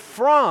saved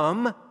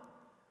from,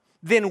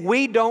 then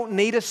we don't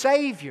need a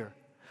Savior.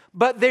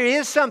 But there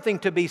is something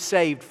to be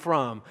saved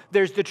from.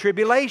 There's the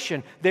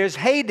tribulation. There's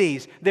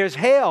Hades. There's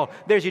hell.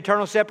 There's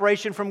eternal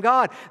separation from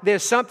God.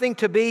 There's something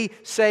to be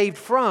saved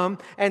from,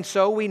 and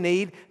so we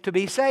need to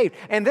be saved.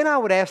 And then I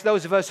would ask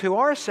those of us who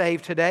are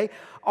saved today,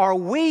 are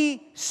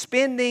we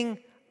spending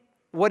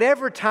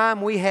whatever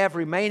time we have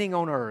remaining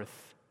on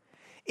earth,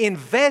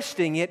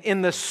 investing it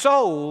in the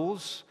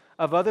souls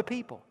of other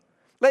people?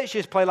 Let's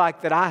just play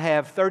like that I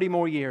have 30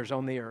 more years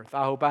on the earth.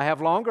 I hope I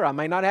have longer. I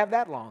may not have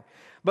that long.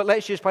 But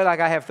let's just play like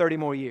I have 30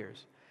 more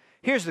years.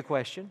 Here's the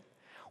question.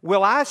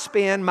 Will I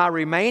spend my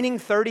remaining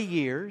 30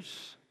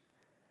 years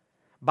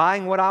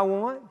buying what I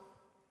want,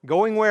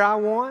 going where I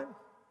want,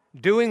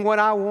 doing what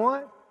I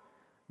want,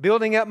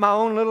 building up my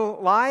own little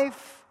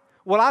life?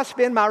 Will I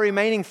spend my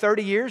remaining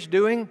 30 years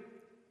doing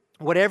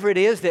whatever it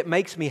is that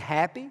makes me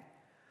happy?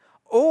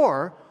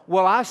 Or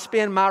will I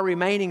spend my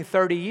remaining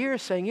 30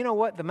 years saying, you know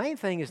what, the main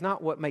thing is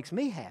not what makes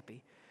me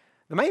happy.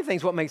 The main thing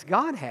is what makes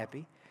God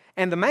happy.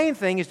 And the main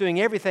thing is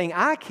doing everything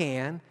I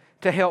can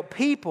to help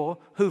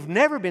people who've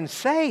never been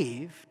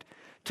saved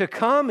to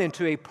come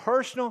into a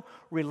personal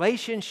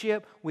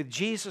relationship with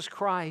Jesus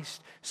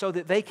Christ so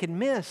that they can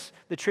miss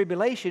the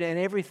tribulation and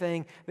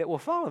everything that will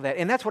follow that.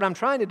 And that's what I'm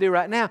trying to do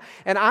right now.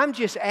 And I'm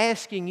just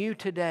asking you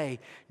today,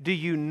 do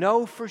you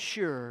know for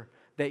sure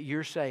that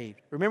you're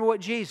saved? Remember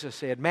what Jesus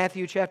said,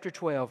 Matthew chapter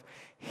 12,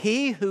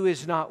 he who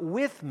is not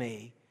with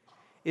me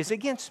is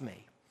against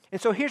me. And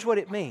so here's what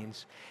it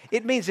means.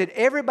 It means that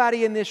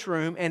everybody in this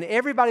room and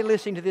everybody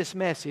listening to this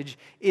message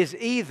is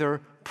either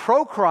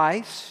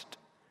pro-Christ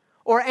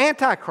or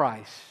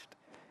anti-Christ.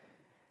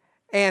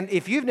 And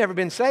if you've never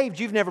been saved,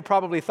 you've never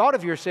probably thought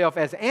of yourself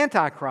as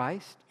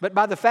anti-Christ. But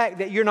by the fact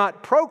that you're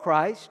not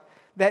pro-Christ,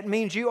 that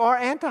means you are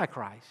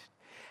anti-Christ.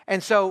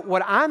 And so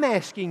what I'm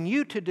asking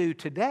you to do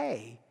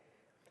today,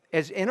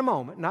 as in a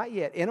moment, not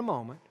yet, in a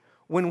moment,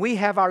 when we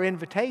have our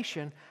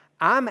invitation,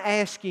 I'm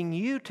asking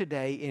you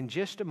today in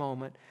just a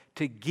moment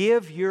to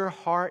give your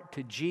heart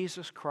to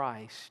Jesus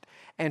Christ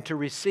and to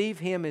receive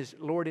Him as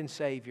Lord and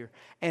Savior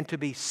and to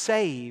be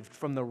saved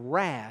from the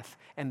wrath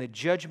and the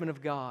judgment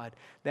of God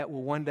that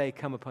will one day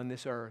come upon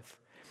this earth.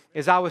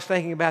 As I was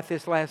thinking about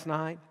this last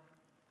night,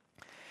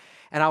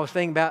 and I was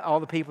thinking about all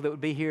the people that would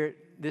be here at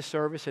this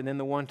service and then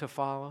the one to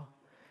follow,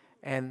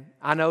 and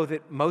I know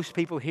that most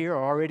people here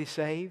are already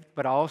saved,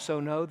 but I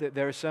also know that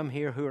there are some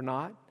here who are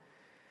not,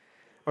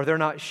 or they're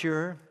not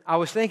sure. I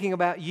was thinking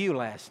about you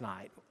last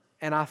night,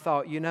 and I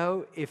thought, you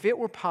know, if it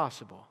were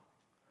possible,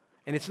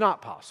 and it's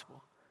not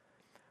possible,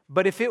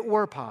 but if it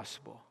were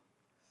possible,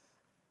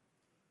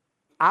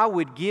 I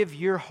would give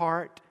your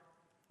heart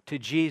to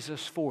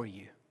Jesus for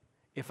you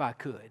if I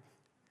could.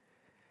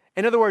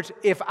 In other words,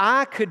 if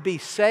I could be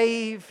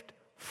saved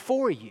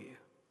for you,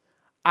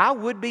 I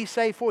would be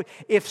saved for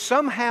you. If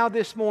somehow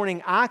this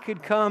morning I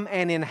could come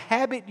and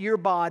inhabit your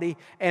body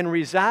and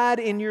reside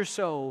in your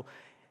soul,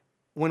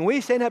 when we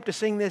stand up to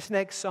sing this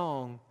next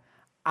song,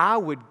 I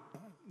would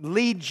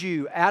lead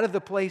you out of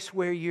the place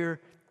where you're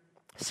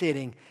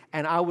sitting,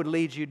 and I would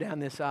lead you down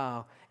this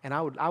aisle, and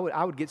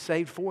I would get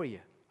saved for you.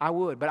 I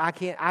would, but I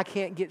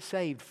can't get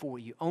saved for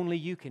you. Only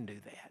you can do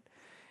that.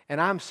 And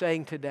I'm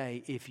saying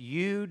today, if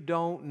you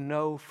don't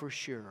know for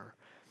sure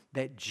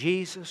that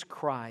Jesus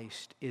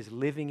Christ is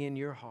living in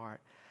your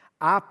heart,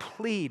 I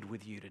plead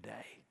with you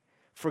today,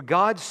 for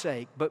God's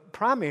sake, but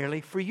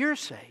primarily for your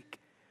sake,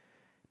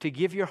 to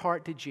give your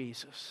heart to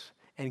Jesus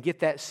and get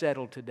that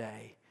settled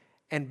today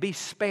and be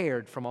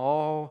spared from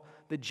all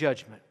the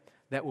judgment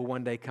that will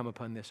one day come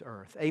upon this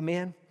earth.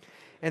 Amen?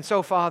 And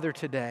so, Father,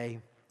 today,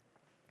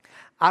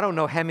 I don't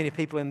know how many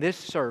people in this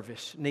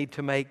service need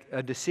to make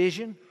a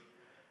decision,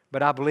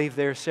 but I believe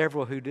there are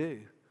several who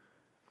do.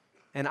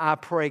 And I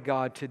pray,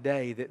 God,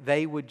 today that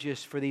they would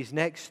just, for these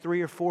next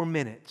 3 or 4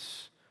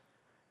 minutes,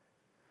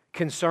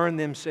 concern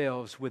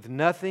themselves with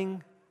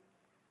nothing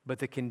but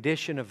the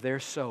condition of their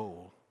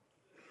soul.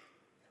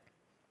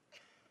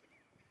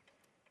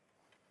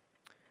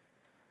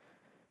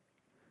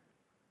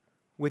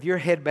 With your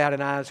head bowed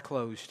and eyes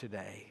closed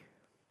today,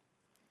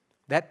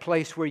 that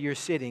place where you're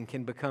sitting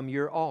can become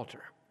your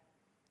altar.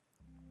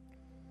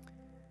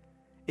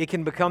 It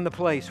can become the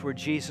place where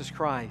Jesus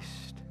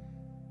Christ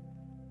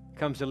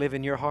comes to live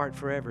in your heart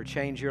forever,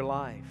 change your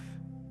life,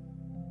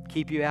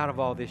 keep you out of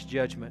all this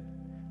judgment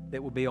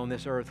that will be on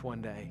this earth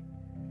one day.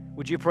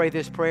 Would you pray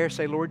this prayer?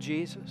 Say, Lord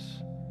Jesus,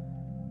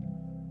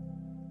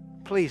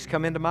 please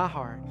come into my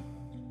heart,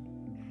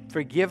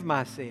 forgive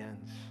my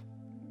sins,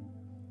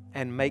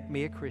 and make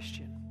me a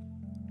Christian.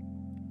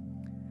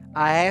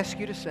 I ask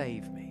you to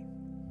save me.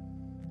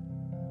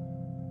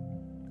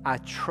 I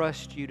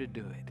trust you to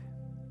do it.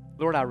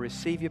 Lord, I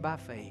receive you by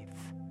faith.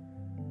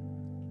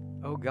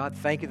 Oh God,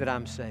 thank you that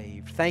I'm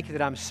saved. Thank you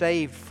that I'm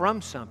saved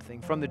from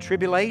something, from the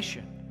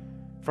tribulation,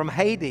 from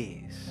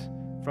Hades,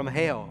 from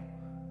hell,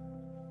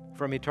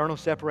 from eternal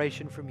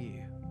separation from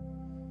you.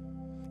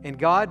 And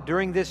God,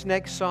 during this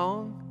next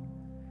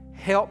song,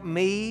 help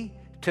me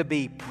to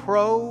be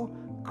pro-Christ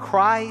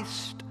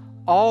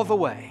all the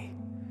way.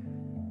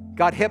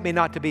 God, help me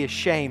not to be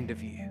ashamed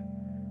of you,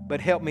 but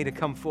help me to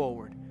come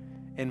forward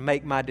and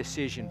make my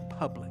decision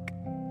public.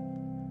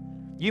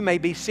 You may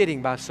be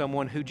sitting by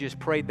someone who just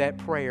prayed that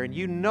prayer, and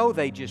you know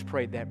they just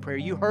prayed that prayer.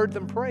 You heard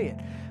them pray it.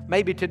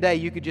 Maybe today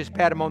you could just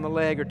pat them on the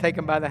leg or take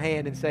them by the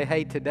hand and say,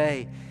 hey,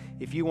 today,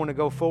 if you want to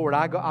go forward,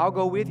 I'll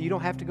go with you. You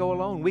don't have to go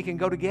alone. We can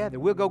go together.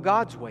 We'll go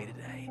God's way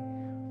today.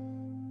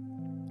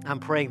 I'm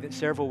praying that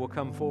several will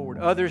come forward.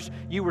 Others,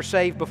 you were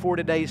saved before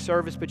today's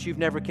service, but you've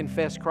never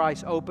confessed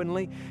Christ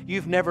openly.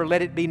 You've never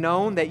let it be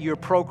known that you're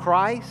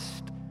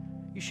pro-Christ.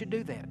 You should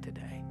do that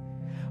today.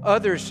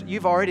 Others,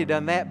 you've already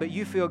done that, but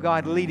you feel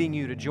God leading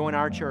you to join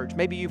our church.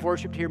 Maybe you've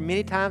worshiped here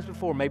many times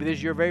before. Maybe this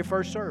is your very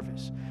first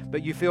service,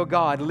 but you feel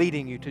God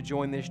leading you to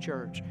join this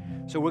church.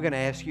 So we're going to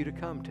ask you to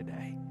come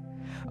today.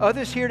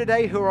 Others here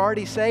today who are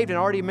already saved and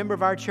already a member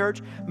of our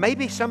church,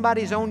 maybe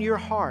somebody's on your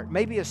heart.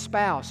 Maybe a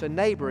spouse, a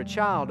neighbor, a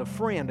child, a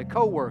friend, a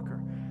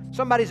coworker.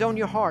 Somebody's on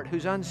your heart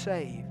who's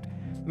unsaved.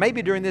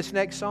 Maybe during this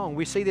next song,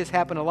 we see this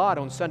happen a lot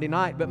on Sunday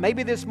night, but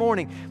maybe this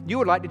morning you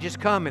would like to just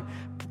come and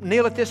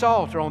kneel at this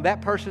altar on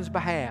that person's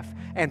behalf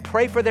and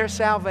pray for their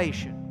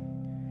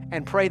salvation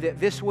and pray that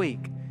this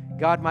week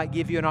God might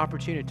give you an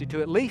opportunity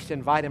to at least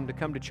invite them to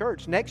come to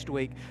church next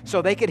week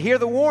so they could hear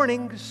the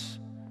warnings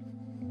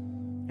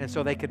and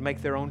so they could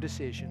make their own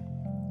decision.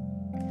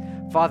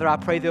 Father, I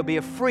pray there'll be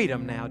a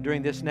freedom now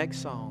during this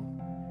next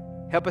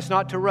song. Help us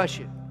not to rush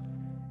it,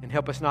 and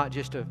help us not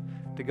just to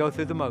go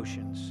through the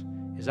motions.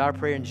 Is our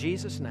prayer in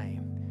Jesus'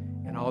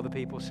 name. And all the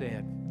people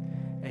said,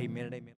 amen and amen.